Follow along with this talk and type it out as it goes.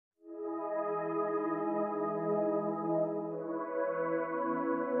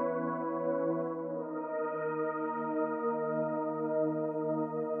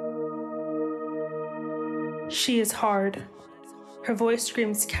She is hard. Her voice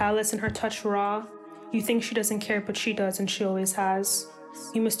screams callous and her touch raw. You think she doesn't care, but she does, and she always has.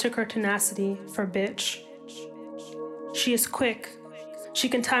 You mistook her tenacity for bitch. She is quick. She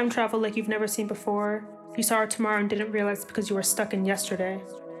can time travel like you've never seen before. You saw her tomorrow and didn't realize because you were stuck in yesterday.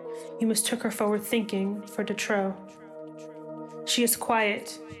 You mistook her forward thinking for de trop. She is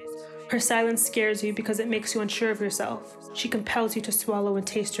quiet. Her silence scares you because it makes you unsure of yourself. She compels you to swallow and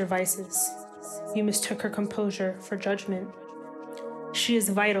taste your vices. You mistook her composure for judgment. She is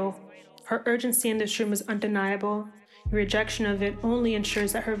vital. Her urgency in this room is undeniable. Your rejection of it only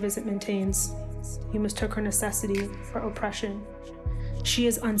ensures that her visit maintains. You mistook her necessity for oppression. She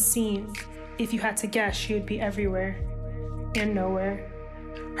is unseen. If you had to guess, she would be everywhere and nowhere.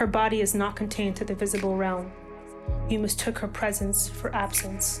 Her body is not contained to the visible realm. You mistook her presence for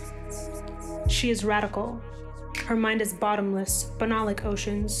absence. She is radical. Her mind is bottomless, but not like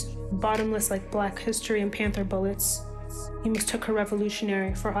oceans, bottomless like Black history and Panther bullets. You mistook her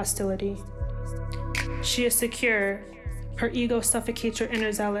revolutionary for hostility. She is secure. Her ego suffocates your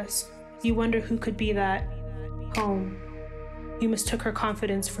inner zealous. You wonder who could be that home. You mistook her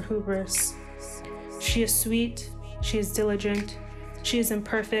confidence for hubris. She is sweet. She is diligent. She is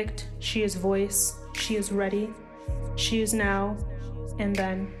imperfect. She is voice. She is ready. She is now and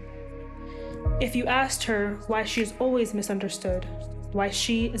then. If you asked her why she is always misunderstood, why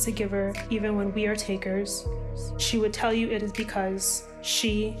she is a giver even when we are takers, she would tell you it is because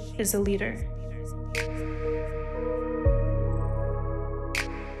she is a leader.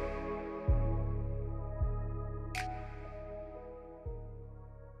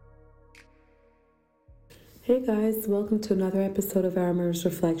 Hey guys, welcome to another episode of Our Murders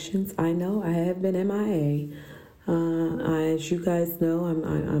Reflections. I know I have been MIA. As you guys know,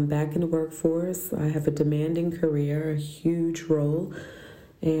 I'm back in the workforce. I have a demanding career, a huge role,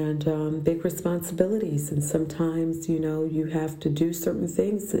 and big responsibilities. And sometimes, you have to do certain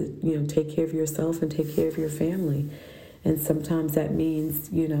things to, take care of yourself and take care of your family. And sometimes that means,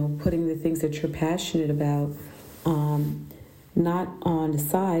 putting the things that you're passionate about, not on the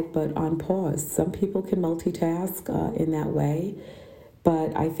side, but on pause. Some people can multitask in that way,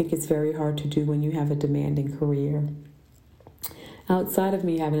 but I think it's very hard to do when you have a demanding career. Outside of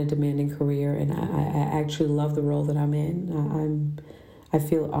me having a demanding career, and I actually love the role that I'm in, I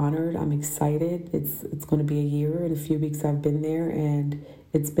feel honored, I'm excited. It's going to be a year and a few weeks I've been there, and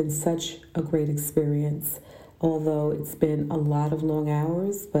it's been such a great experience. Although it's been a lot of long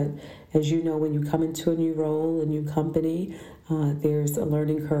hours, but as you know, when you come into a new role, a new company, there's a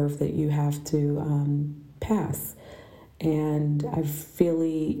learning curve that you have to pass. And I feel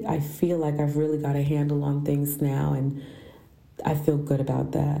like I've really got a handle on things now, and I feel good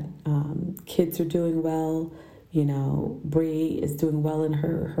about that. Kids are doing well. Bree is doing well in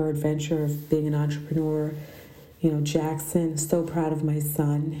her adventure of being an entrepreneur. Jackson, so proud of my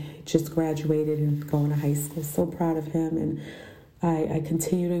son. He just graduated and going to high school. So proud of him, and I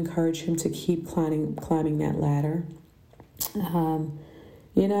continue to encourage him to keep climbing that ladder.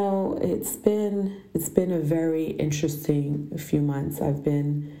 It's been a very interesting few months. I've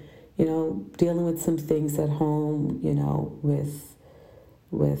been, dealing with some things at home,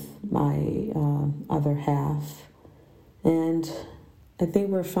 with my other half, and I think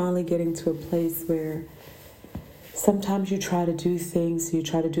we're finally getting to a place where sometimes you try to do things, you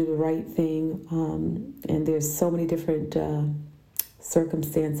try to do the right thing, and there's so many different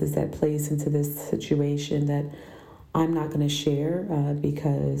circumstances that plays into this situation that I'm not going to share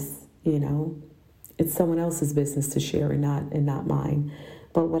because, it's someone else's business to share and not mine.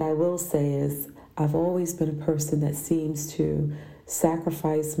 But what I will say is I've always been a person that seems to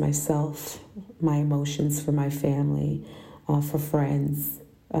sacrifice myself, my emotions for my family, for friends,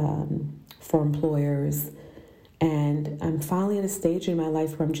 for employers. And I'm finally at a stage in my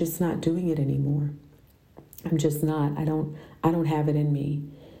life where I'm just not doing it anymore. I'm just not. I don't have it in me.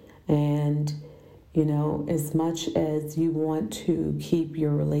 And, as much as you want to keep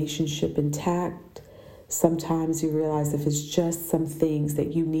your relationship intact, sometimes you realize if it's just some things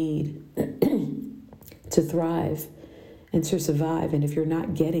that you need to thrive and to survive, and if you're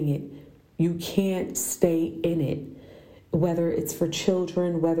not getting it, you can't stay in it. Whether it's for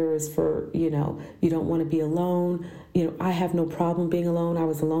children, whether it's for, you don't want to be alone. I have no problem being alone. I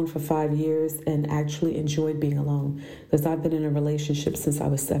was alone for 5 years and actually enjoyed being alone because I've been in a relationship since I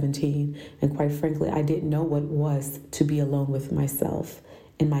was 17. And quite frankly, I didn't know what it was to be alone with myself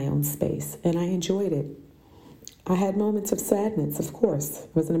in my own space. And I enjoyed it. I had moments of sadness, of course. I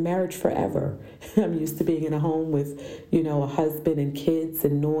was in a marriage forever. I'm used to being in a home with, a husband and kids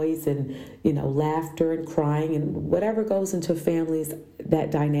and noise and, laughter and crying and whatever goes into families,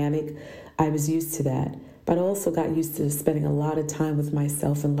 that dynamic. I was used to that. but I also got used to spending a lot of time with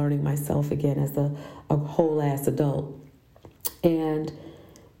myself and learning myself again as a whole ass adult. And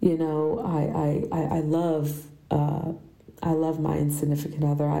I love my insignificant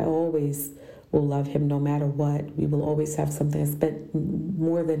other. I always will love him no matter what. We will always have something. I spent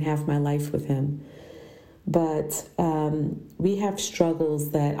more than half my life with him. But we have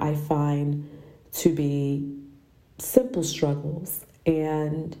struggles that I find to be simple struggles.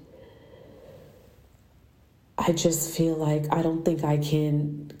 And I just feel like I don't think I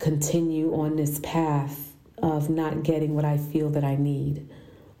can continue on this path of not getting what I feel that I need.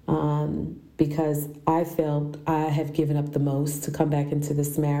 Because I felt I have given up the most to come back into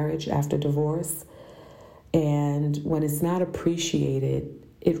this marriage after divorce. And when it's not appreciated,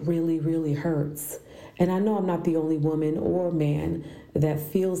 it really, really hurts. And I know I'm not the only woman or man that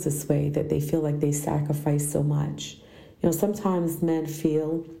feels this way, that they feel like they sacrifice so much. Sometimes men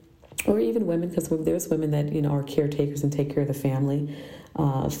feel, or even women, because there's women that, are caretakers and take care of the family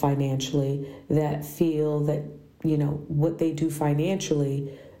financially, that feel that, what they do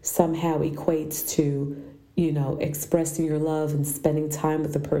financially somehow equates to, expressing your love and spending time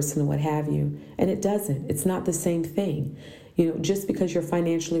with the person and what have you. And it doesn't. It's not the same thing. Just because you're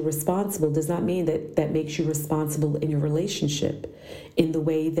financially responsible does not mean that makes you responsible in your relationship in the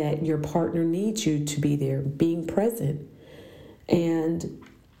way that your partner needs you to be there, being present. And,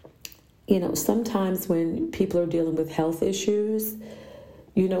 sometimes when people are dealing with health issues,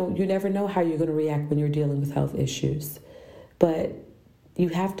 you never know how you're going to react when you're dealing with health issues. But you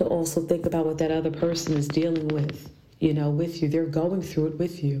have to also think about what that other person is dealing with, with you. They're going through it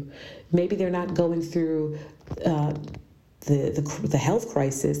with you. Maybe they're not going through the health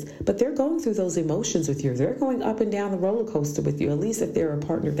crisis, but they're going through those emotions with you. They're going up and down the roller coaster with you, at least if they're a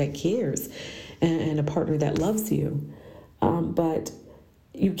partner that cares and a partner that loves you. But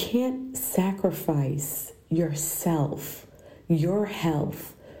you can't sacrifice yourself, your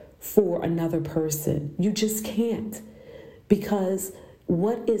health, for another person. You just can't. Because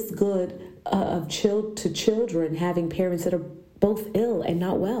what is good of children having parents that are both ill and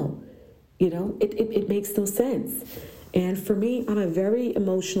not well? It makes no sense. And for me, I'm a very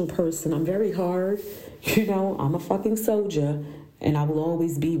emotional person. I'm very hard. I'm a fucking soldier, and I will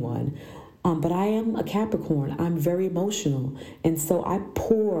always be one. But I am a Capricorn. I'm very emotional. And so I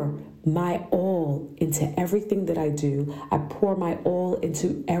pour my all into everything that I do. I pour my all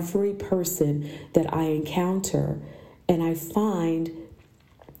into every person that I encounter. And I find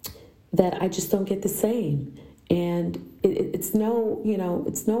that I just don't get the same. And it's no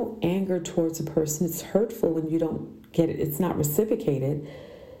anger towards a person. It's hurtful when you don't get it. It's not reciprocated.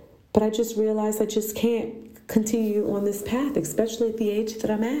 But I just realized I just can't continue on this path, especially at the age that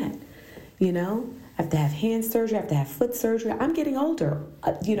I'm at. I have to have hand surgery. I have to have foot surgery. I'm getting older.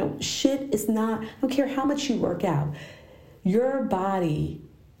 Shit is not, I don't care how much you work out. Your body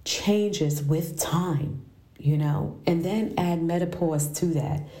changes with time, and then add menopause to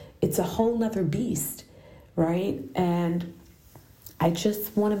that. It's a whole nother beast, right? And I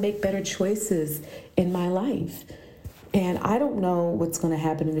just want to make better choices in my life. And I don't know what's going to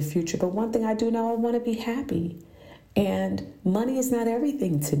happen in the future, but one thing I do know, I want to be happy. And money is not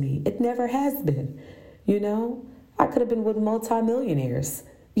everything to me. It never has been. I could have been with multimillionaires,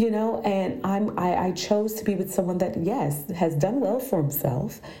 and I chose to be with someone that, yes, has done well for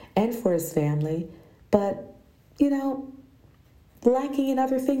himself and for his family, but, lacking in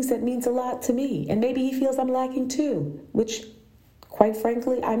other things that means a lot to me. And maybe he feels I'm lacking too, which, quite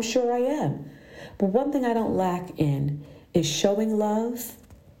frankly, I'm sure I am. But one thing I don't lack in is showing love,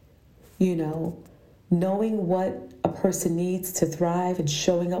 knowing what a person needs to thrive and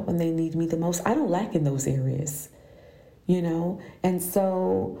showing up when they need me the most. I don't lack in those areas, And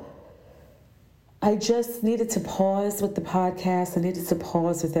so I just needed to pause with the podcast. I needed to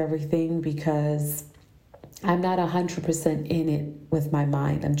pause with everything because I'm not 100% in it with my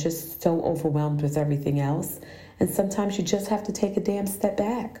mind. I'm just so overwhelmed with everything else. And sometimes you just have to take a damn step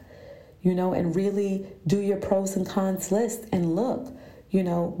back, and really do your pros and cons list and look,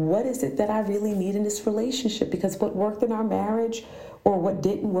 what is it that I really need in this relationship? Because what worked in our marriage or what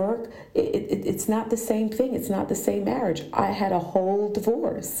didn't work, it's not the same thing. It's not the same marriage. I had a whole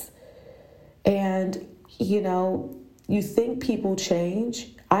divorce. And, you think people change.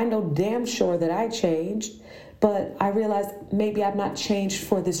 I know damn sure that I changed, but I realized maybe I've not changed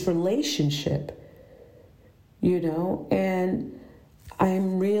for this relationship, and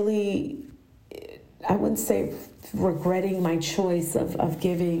I'm really, I wouldn't say regretting my choice of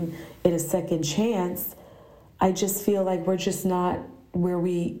giving it a second chance. I just feel like we're just not where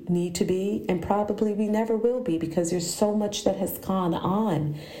we need to be, and probably we never will be, because there's so much that has gone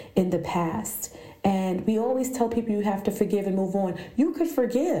on in the past. And we always tell people you have to forgive and move on. You could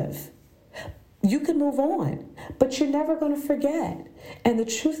forgive. You can move on, but you're never going to forget. And the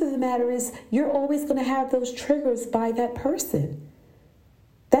truth of the matter is, you're always going to have those triggers by that person.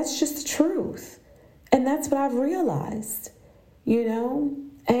 That's just the truth. And that's what I've realized,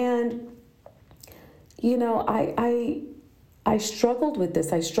 And, I struggled with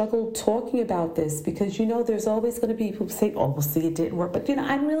this. I struggled talking about this because, there's always going to be people who say, oh, well, see, it didn't work. But, I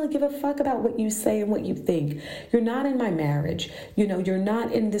don't really give a fuck about what you say and what you think. You're not in my marriage. You're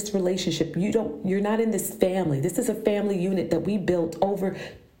not in this relationship. You're not in this family. This is a family unit that we built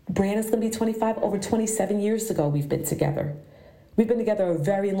Brandon's going to be 25, over 27 years ago we've been together. We've been together a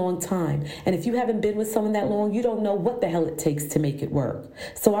very long time. And if you haven't been with someone that long, you don't know what the hell it takes to make it work.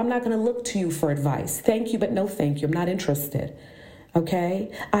 So I'm not going to look to you for advice. Thank you, but no thank you. I'm not interested.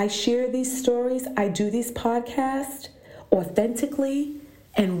 Okay? I share these stories. I do these podcasts authentically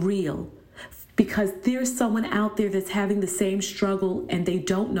and real because there's someone out there that's having the same struggle and they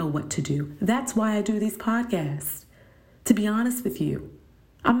don't know what to do. That's why I do these podcasts, to be honest with you.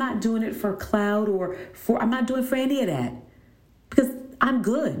 I'm not doing it for clout I'm not doing it for any of that. Because I'm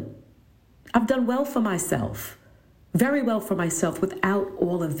good. I've done well for myself, very well for myself without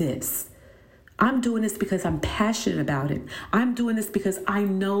all of this. I'm doing this because I'm passionate about it. I'm doing this because I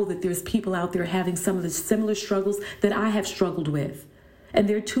know that there's people out there having some of the similar struggles that I have struggled with. And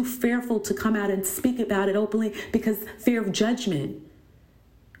they're too fearful to come out and speak about it openly because fear of judgment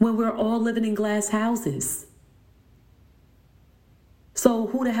when we're all living in glass houses. So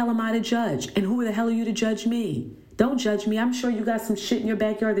who the hell am I to judge? And who the hell are you to judge me? Don't judge me. I'm sure you got some shit in your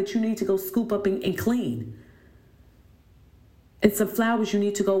backyard that you need to go scoop up and clean. And some flowers you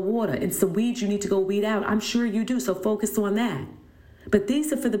need to go water. And some weeds you need to go weed out. I'm sure you do. So focus on that. But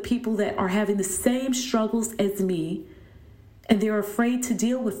these are for the people that are having the same struggles as me. And they're afraid to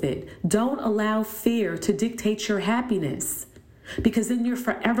deal with it. Don't allow fear to dictate your happiness. Because then you're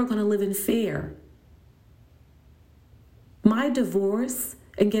forever going to live in fear. My divorce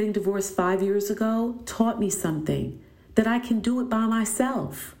and getting divorced 5 years ago taught me something, that I can do it by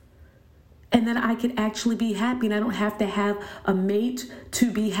myself and that I can actually be happy and I don't have to have a mate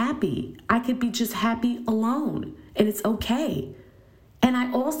to be happy. I could be just happy alone and it's okay. And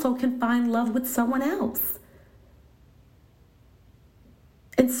I also can find love with someone else.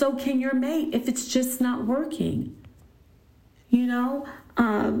 And so can your mate if it's just not working.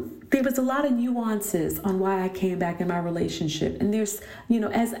 There was a lot of nuances on why I came back in my relationship. And there's,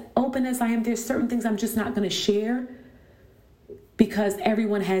 as open as I am, there's certain things I'm just not going to share because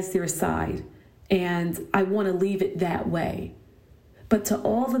everyone has their side. And I want to leave it that way. But to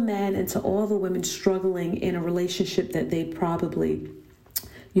all the men and to all the women struggling in a relationship that they probably,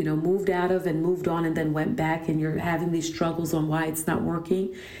 moved out of and moved on and then went back and you're having these struggles on why it's not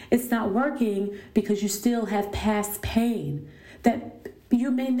working. It's not working because you still have past pain that you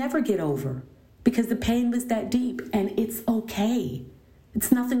may never get over because the pain was that deep and it's okay.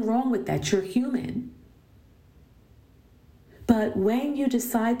 It's nothing wrong with that. You're human. But when you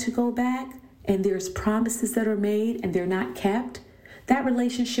decide to go back and there's promises that are made and they're not kept, that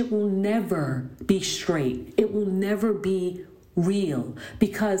relationship will never be straight. It will never be real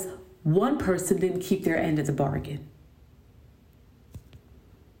because one person didn't keep their end of the bargain.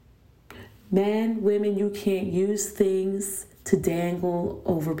 Men, women, you can't use things to dangle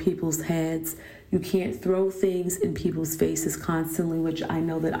over people's heads. You can't throw things in people's faces constantly, which I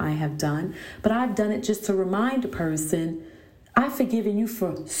know that I have done. But I've done it just to remind a person, I've forgiven you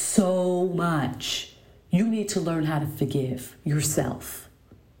for so much. You need to learn how to forgive yourself.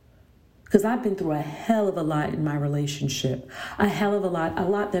 Because I've been through a hell of a lot in my relationship. A hell of a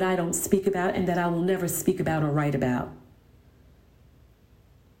lot that I don't speak about and that I will never speak about or write about.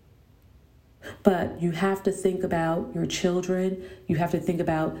 But you have to think about your children. You have to think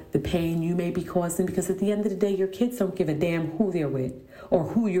about the pain you may be causing because at the end of the day, your kids don't give a damn who they're with or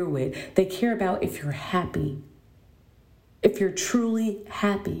who you're with. They care about if you're happy, if you're truly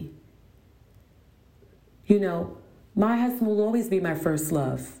happy. My husband will always be my first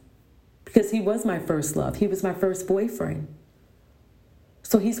love because he was my first love. He was my first boyfriend.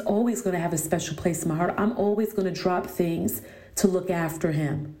 So he's always going to have a special place in my heart. I'm always going to drop things to look after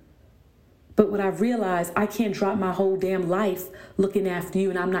him. But what I've realized, I can't drop my whole damn life looking after you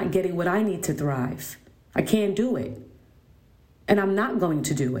and I'm not getting what I need to thrive. I can't do it. And I'm not going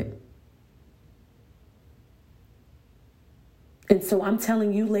to do it. And so I'm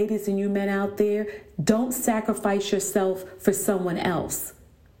telling you ladies and you men out there, don't sacrifice yourself for someone else.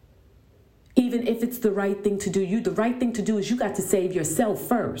 Even if it's the right thing to do. The right thing to do is you got to save yourself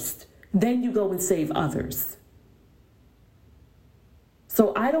first. Then you go and save others.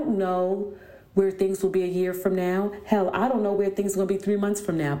 So I don't know where things will be a year from now. Hell, I don't know where things are going to be 3 months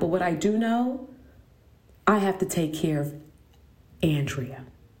from now. But what I do know, I have to take care of Andrea.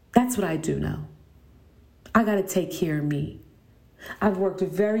 That's what I do know. I got to take care of me. I've worked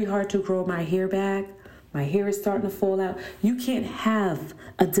very hard to grow my hair back. My hair is starting to fall out. You can't have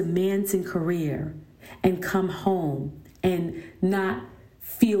a demanding career and come home and not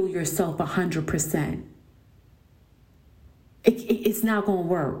feel yourself 100%. It's not going to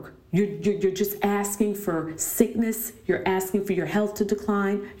work. You're just asking for sickness. You're asking for your health to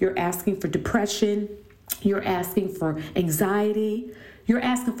decline. You're asking for depression. You're asking for anxiety. You're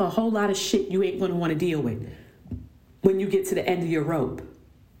asking for a whole lot of shit you ain't going to want to deal with when you get to the end of your rope.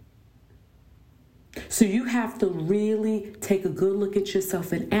 So you have to really take a good look at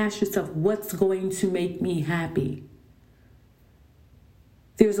yourself and ask yourself, what's going to make me happy?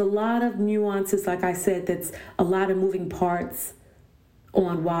 There's a lot of nuances, like I said, that's a lot of moving parts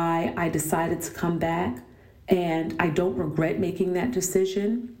on why I decided to come back. And I don't regret making that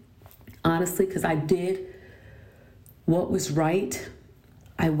decision, honestly, because I did what was right.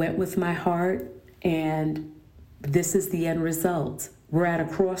 I went with my heart, and this is the end result. We're at a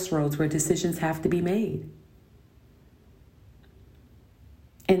crossroads where decisions have to be made.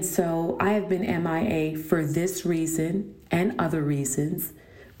 And so I have been MIA for this reason and other reasons,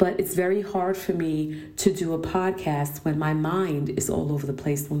 but it's very hard for me to do a podcast when my mind is all over the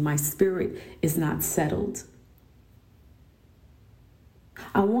place, when my spirit is not settled.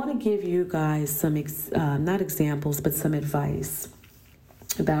 I want to give you guys some, not examples, but some advice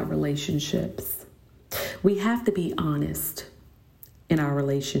about relationships. We have to be honest in our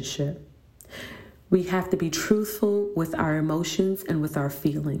relationship. We have to be truthful with our emotions and with our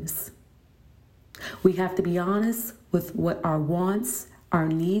feelings. We have to be honest with what our wants, our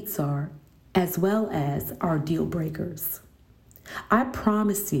needs are, as well as our deal breakers. I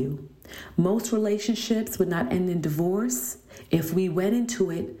promise you, most relationships would not end in divorce if we went into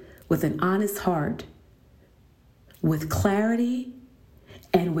it with an honest heart, with clarity,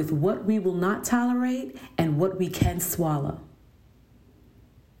 and with what we will not tolerate and what we can swallow.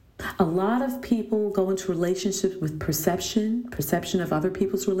 A lot of people go into relationships with perception of other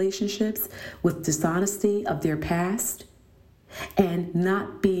people's relationships, with dishonesty of their past, and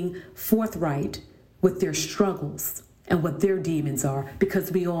not being forthright with their struggles and what their demons are,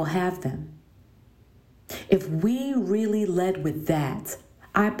 because we all have them. If we really led with that,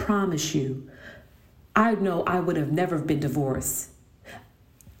 I promise you, I know I would have never been divorced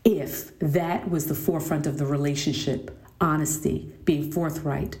if that was the forefront of the relationship. Honesty, being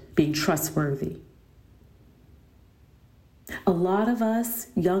forthright, being trustworthy. A lot of us,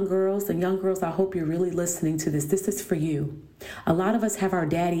 young girls, I hope you're really listening to this. This is for you. A lot of us have our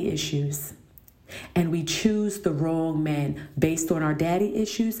daddy issues, and we choose the wrong man based on our daddy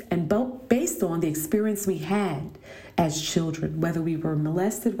issues and based on the experience we had as children, whether we were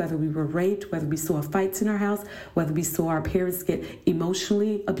molested, whether we were raped, whether we saw fights in our house, whether we saw our parents get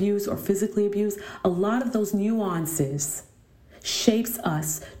emotionally abused or physically abused. A lot of those nuances shapes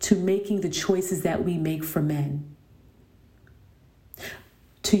us to making the choices that we make for men.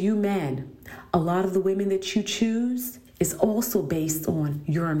 To you men, a lot of the women that you choose is also based on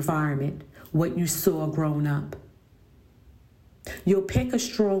your environment, what you saw growing up. You'll pick a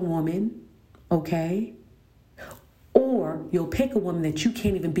strong woman, okay? Or you'll pick a woman that you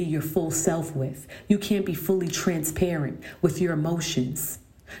can't even be your full self with. You can't be fully transparent with your emotions.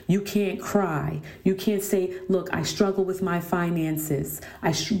 You can't cry. You can't say, look, I struggle with my finances.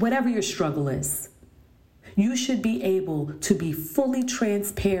 Whatever your struggle is. You should be able to be fully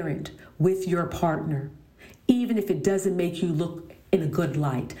transparent with your partner, even if it doesn't make you look in a good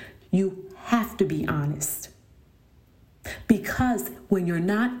light. You have to be honest. Because when you're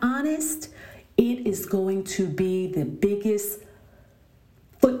not honest, it is going to be the biggest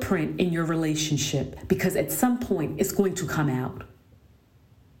footprint in your relationship, because at some point it's going to come out.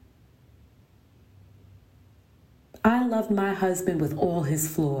 I loved my husband with all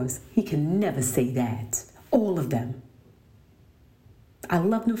his flaws. He can never say that. All of them. I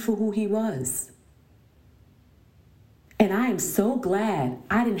loved him for who he was. And I am so glad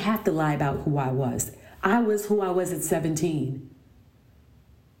I didn't have to lie about who I was. I was who I was at 17.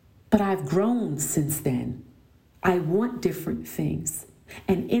 But I've grown since then. I want different things.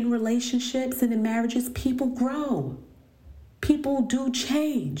 And in relationships and in marriages, people grow. People do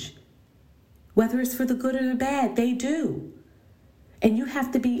change. Whether it's for the good or the bad, they do. And you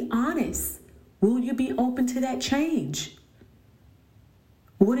have to be honest. Will you be open to that change?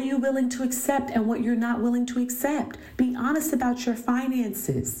 What are you willing to accept and what you're not willing to accept? Be honest about your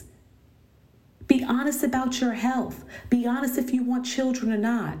finances. Be honest about your health. Be honest if you want children or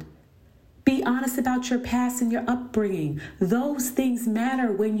not. Be honest about your past and your upbringing. Those things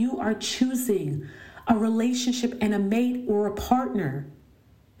matter when you are choosing a relationship and a mate or a partner.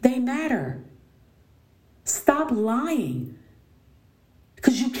 They matter. Stop lying.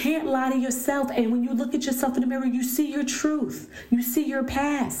 Because you can't lie to yourself. And when you look at yourself in the mirror, you see your truth. You see your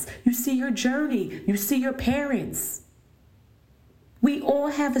past. You see your journey. You see your parents. We all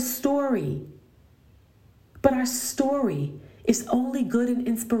have a story. But our story is only good and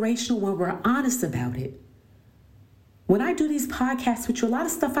inspirational when we're honest about it. When I do these podcasts with you, a lot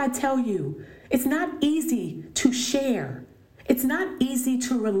of stuff I tell you, it's not easy to share. It's not easy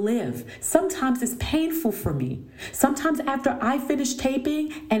to relive. Sometimes it's painful for me. Sometimes after I finish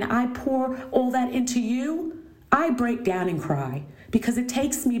taping and I pour all that into you, I break down and cry because it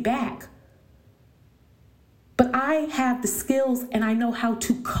takes me back. But I have the skills and I know how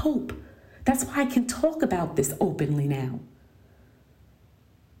to cope. That's why I can talk about this openly now.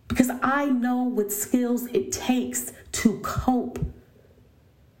 Because I know what skills it takes to cope.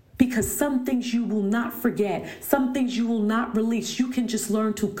 Because some things you will not forget, some things you will not release. You can just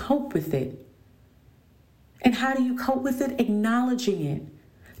learn to cope with it. And how do you cope with it? Acknowledging it,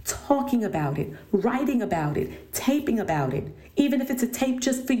 talking about it, writing about it, taping about it, even if it's a tape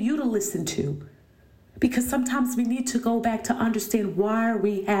just for you to listen to. Because sometimes we need to go back to understand, why are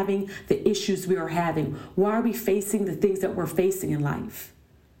we having the issues we are having? Why are we facing the things that we're facing in life?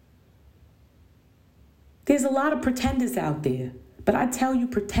 There's a lot of pretenders out there, but I tell you,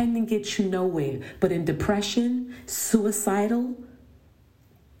 pretending gets you nowhere. But in depression, suicidal,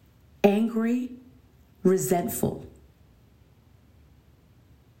 angry, resentful,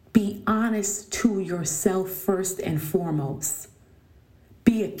 be honest to yourself first and foremost.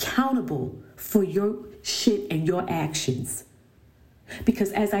 Be accountable for your shit and your actions.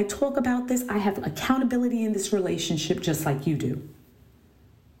 Because as I talk about this, I have accountability in this relationship just like you do.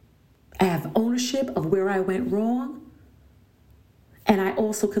 I have ownership of where I went wrong. And I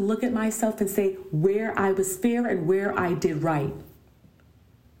also can look at myself and say where I was fair and where I did right.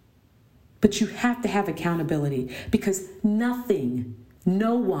 But you have to have accountability because no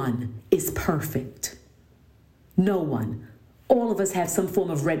one is perfect. No one. All of us have some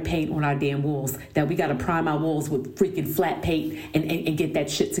form of red paint on our damn walls that we got to prime our walls with freaking flat paint and get that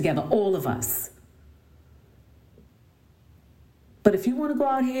shit together. All of us. But if you want to go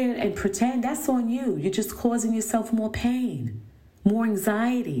out here and pretend, that's on you. You're just causing yourself more pain, more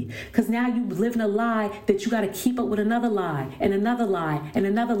anxiety. Because now you live in a lie that you got to keep up with another lie and another lie and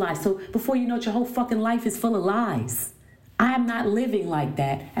another lie. So before you know it, your whole fucking life is full of lies. I am not living like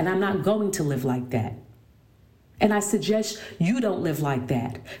that, and I'm not going to live like that. And I suggest you don't live like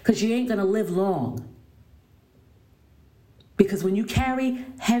that, because you ain't going to live long. Because when you carry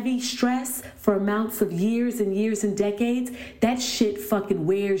heavy stress for amounts of years and years and decades, that shit fucking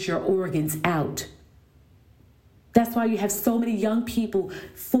wears your organs out. That's why you have so many young people,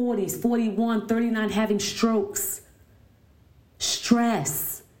 40s, 41, 39, having strokes.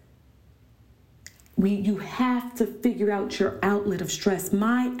 Stress. You have to figure out your outlet of stress.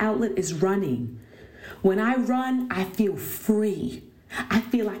 My outlet is running. When I run, I feel free. I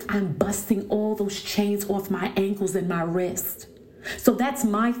feel like I'm busting all those chains off my ankles and my wrist. So that's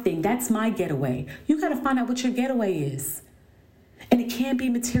my thing. That's my getaway. You got to find out what your getaway is. And it can't be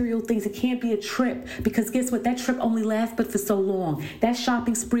material things. It can't be a trip. Because guess what? That trip only lasts but for so long. That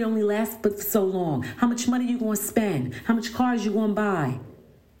shopping spree only lasts but for so long. How much money you going to spend? How much cars you going to buy?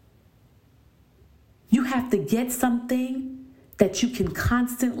 You have to get something that you can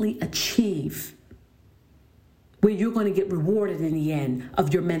constantly achieve, where you're going to get rewarded in the end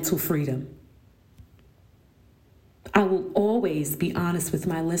of your mental freedom. I will always be honest with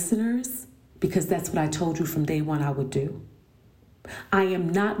my listeners because that's what I told you from day one I would do. I am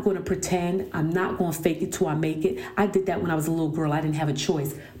not going to pretend. I'm not going to fake it till I make it. I did that when I was a little girl. I didn't have a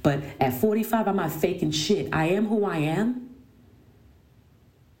choice. But at 45, I'm not faking shit. I am who I am.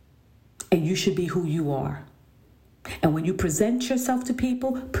 And you should be who you are. And when you present yourself to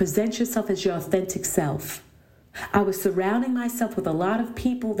people, present yourself as your authentic self. I was surrounding myself with a lot of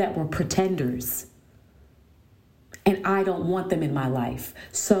people that were pretenders. And I don't want them in my life.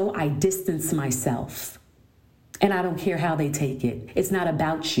 So I distance myself. And I don't care how they take it. It's not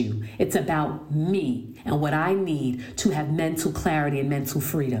about you. It's about me and what I need to have mental clarity and mental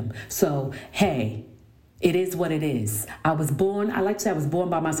freedom. So, hey, it is what it is. I was born, I like to say I was born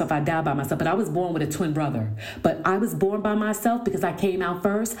by myself, I died by myself, but I was born with a twin brother. But I was born by myself because I came out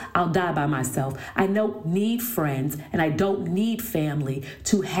first. I'll die by myself. I don't need friends and I don't need family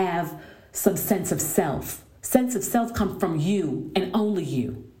to have some sense of self. Sense of self comes from you and only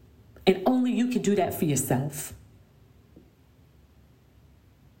you. And only you can do that for yourself.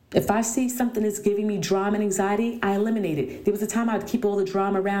 If I see something that's giving me drama and anxiety, I eliminate it. There was a time I'd keep all the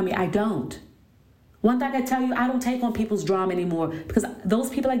drama around me. I don't. One thing I tell you, I don't take on people's drama anymore because those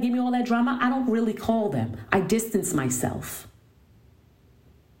people that give me all that drama, I don't really call them. I distance myself.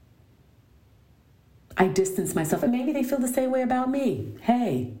 And maybe they feel the same way about me.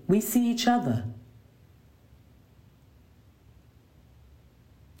 Hey, we see each other.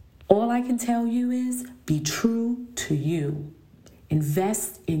 All I can tell you is be true to you.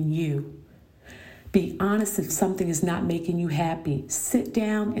 Invest in you. Be honest if something is not making you happy. Sit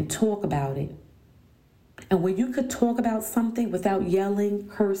down and talk about it. And when you could talk about something without yelling,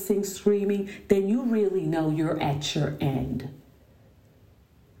 cursing, screaming, then you really know you're at your end.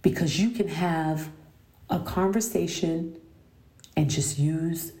 Because you can have a conversation and just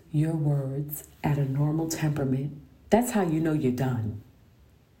use your words at a normal temperament. That's how you know you're done.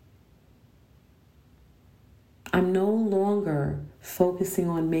 I'm no longer focusing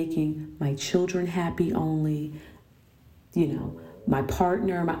on making my children happy only, my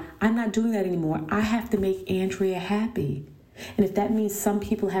partner. I'm not doing that anymore. I have to make Andrea happy. And if that means some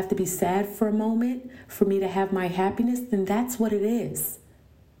people have to be sad for a moment for me to have my happiness, then that's what it is.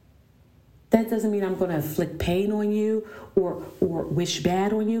 That doesn't mean I'm going to inflict pain on you or wish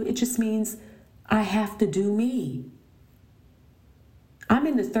bad on you. It just means I have to do me. I'm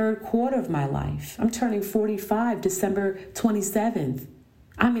in the third quarter of my life. I'm turning 45 December 27th.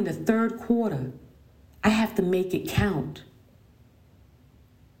 I'm in the third quarter. I have to make it count.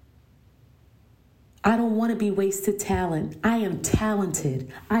 I don't want to be wasted talent. I am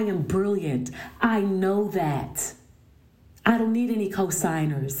talented. I am brilliant. I know that. I don't need any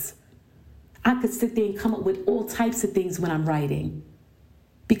co-signers. I could sit there and come up with all types of things when I'm writing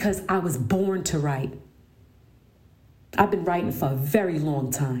because I was born to write. I've been writing for a very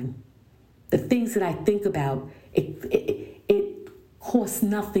long time. The things that I think about, it costs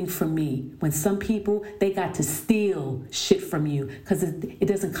nothing for me. When some people, they got to steal shit from you because it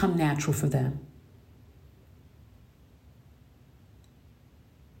doesn't come natural for them.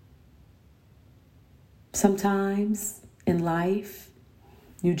 Sometimes in life,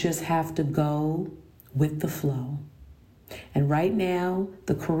 you just have to go with the flow. And right now,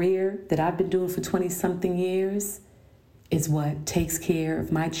 the career that I've been doing for 20-something years is what takes care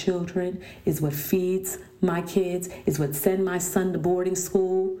of my children, is what feeds my kids, is what sends my son to boarding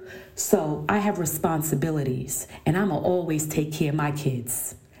school. So I have responsibilities, and I'm going to always take care of my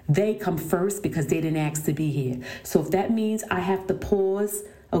kids. They come first because they didn't ask to be here. So if that means I have to pause,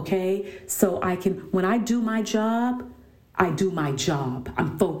 okay, so I can, when I do my job, I do my job.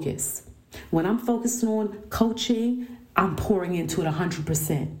 I'm focused. When I'm focused on coaching, I'm pouring into it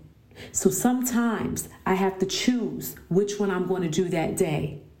 100%. So sometimes I have to choose which one I'm going to do that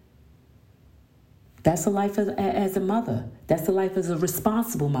day. That's the life as a mother. That's the life as a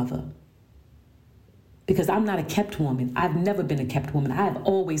responsible mother. Because I'm not a kept woman. I've never been a kept woman. I have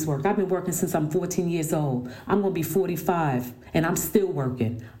always worked. I've been working since I'm 14 years old. I'm going to be 45 and I'm still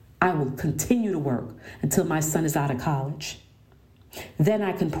working. I will continue to work until my son is out of college. Then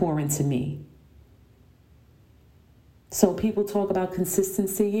I can pour into me. So people talk about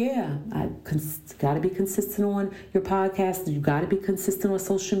consistency. Yeah, got to be consistent on your podcast. You got to be consistent on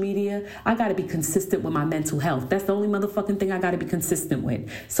social media. I got to be consistent with my mental health. That's the only motherfucking thing I got to be consistent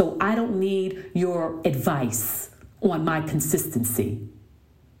with. So I don't need your advice on my consistency.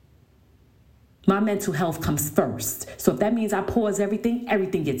 My mental health comes first. So if that means I pause everything,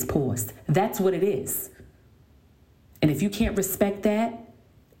 everything gets paused. That's what it is. And if you can't respect that,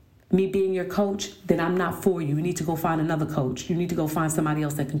 me being your coach, then I'm not for you. You need to go find another coach. You need to go find somebody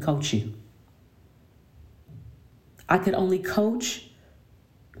else that can coach you. I can only coach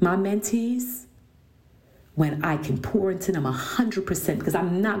my mentees when I can pour into them 100% because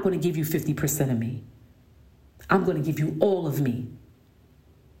I'm not going to give you 50% of me. I'm going to give you all of me.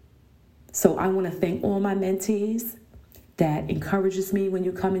 So I want to thank all my mentees that encourages me when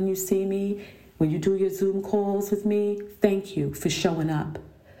you come and you see me, when you do your Zoom calls with me. Thank you for showing up.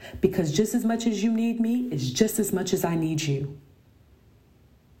 Because just as much as you need me is just as much as I need you.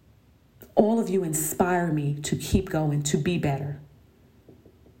 All of you inspire me to keep going, to be better.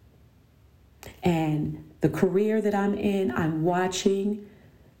 And the career that I'm in, I'm watching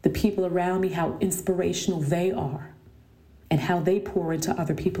the people around me, how inspirational they are and how they pour into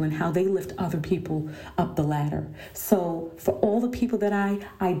other people and how they lift other people up the ladder. So for all the people that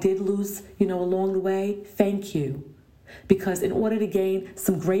I did lose, along the way, thank you. Because in order to gain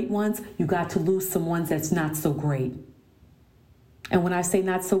some great ones, you got to lose some ones that's not so great. And when I say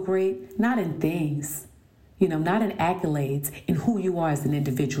not so great, not in things, not in accolades, in who you are as an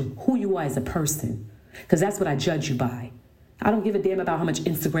individual, who you are as a person. Because that's what I judge you by. I don't give a damn about how much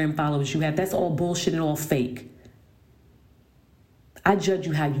Instagram followers you have. That's all bullshit and all fake. I judge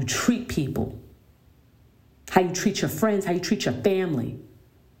you how you treat people, how you treat your friends, how you treat your family.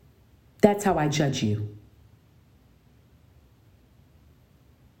 That's how I judge you.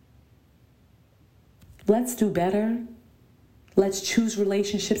 Let's do better. Let's choose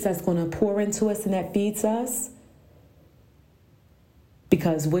relationships that's going to pour into us and that feeds us.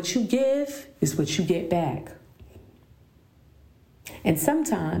 Because what you give is what you get back. And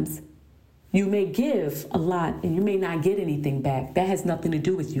sometimes you may give a lot and you may not get anything back. That has nothing to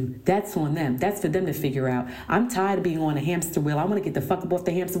do with you. That's on them. That's for them to figure out. I'm tired of being on a hamster wheel. I want to get the fuck up off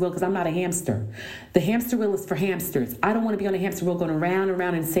the hamster wheel because I'm not a hamster. The hamster wheel is for hamsters. I don't want to be on a hamster wheel going around and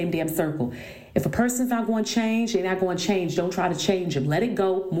around in the same damn circle. If a person's not going to change, they're not going to change. Don't try to change them. Let it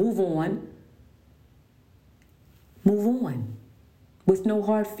go. Move on. Move on. With no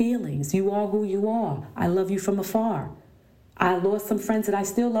hard feelings. You are who you are. I love you from afar. I lost some friends that I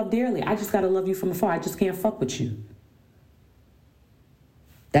still love dearly. I just got to love you from afar. I just can't fuck with you.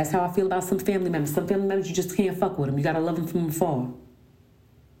 That's how I feel about some family members. Some family members, you just can't fuck with them. You got to love them from afar.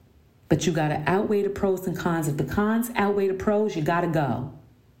 But you got to outweigh the pros and cons. If the cons outweigh the pros, you got to go.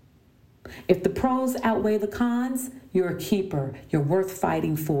 If the pros outweigh the cons, you're a keeper. You're worth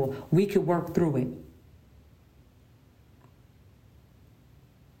fighting for. We could work through it.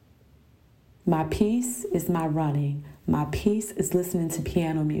 My peace is my running. My peace is listening to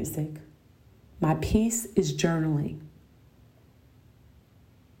piano music. My peace is journaling.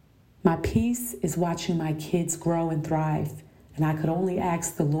 My peace is watching my kids grow and thrive. And I could only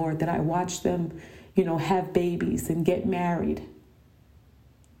ask the Lord that I watch them, have babies and get married.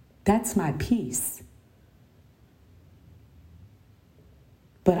 That's my peace.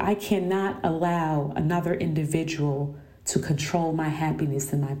 But I cannot allow another individual to control my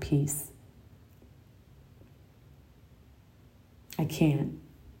happiness and my peace. I can't.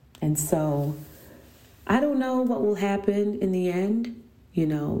 And so I don't know what will happen in the end.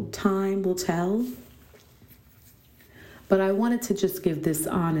 Time will tell. But I wanted to just give this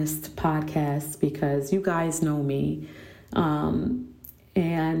honest podcast because you guys know me.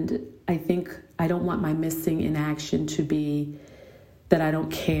 And I think I don't want my missing in action to be that I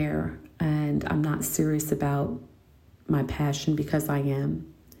don't care and I'm not serious about my passion, because I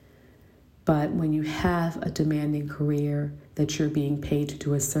am. But when you have a demanding career that you're being paid to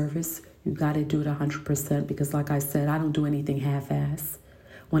do a service, you got to do it 100% because, like I said, I don't do anything half-ass.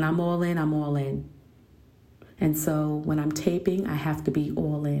 When I'm all in, I'm all in. And so when I'm taping, I have to be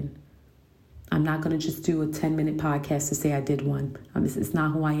all in. I'm not going to just do a 10-minute podcast to say I did one. It's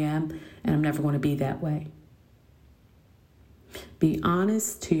not who I am, and I'm never going to be that way. Be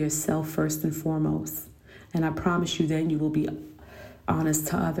honest to yourself first and foremost. And I promise you then you will be honest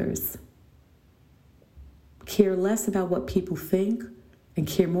to others. Care less about what people think and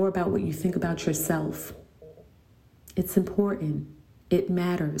care more about what you think about yourself. It's important. It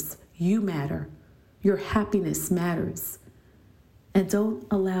matters. You matter. Your happiness matters. And don't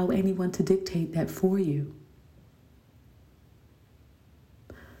allow anyone to dictate that for you.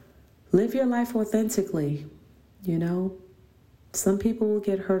 Live your life authentically. Some people will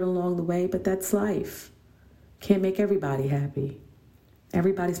get hurt along the way, but that's life. Can't make everybody happy.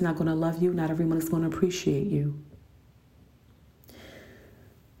 Everybody's not going to love you. Not everyone is going to appreciate you.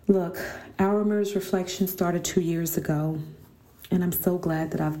 Look, Our Mirror's Reflection started 2 years ago, and I'm so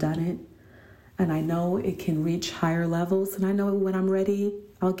glad that I've done it. And I know it can reach higher levels, and I know when I'm ready,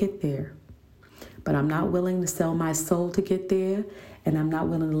 I'll get there. But I'm not willing to sell my soul to get there, and I'm not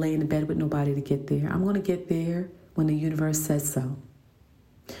willing to lay in the bed with nobody to get there. I'm going to get there when the universe says so.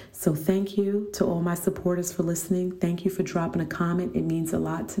 So thank you to all my supporters for listening. Thank you for dropping a comment. It means a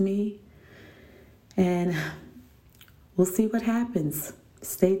lot to me. And we'll see what happens.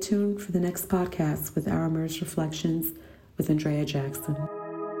 Stay tuned for the next podcast with Our Mirror's Reflections with Andrea Jackson.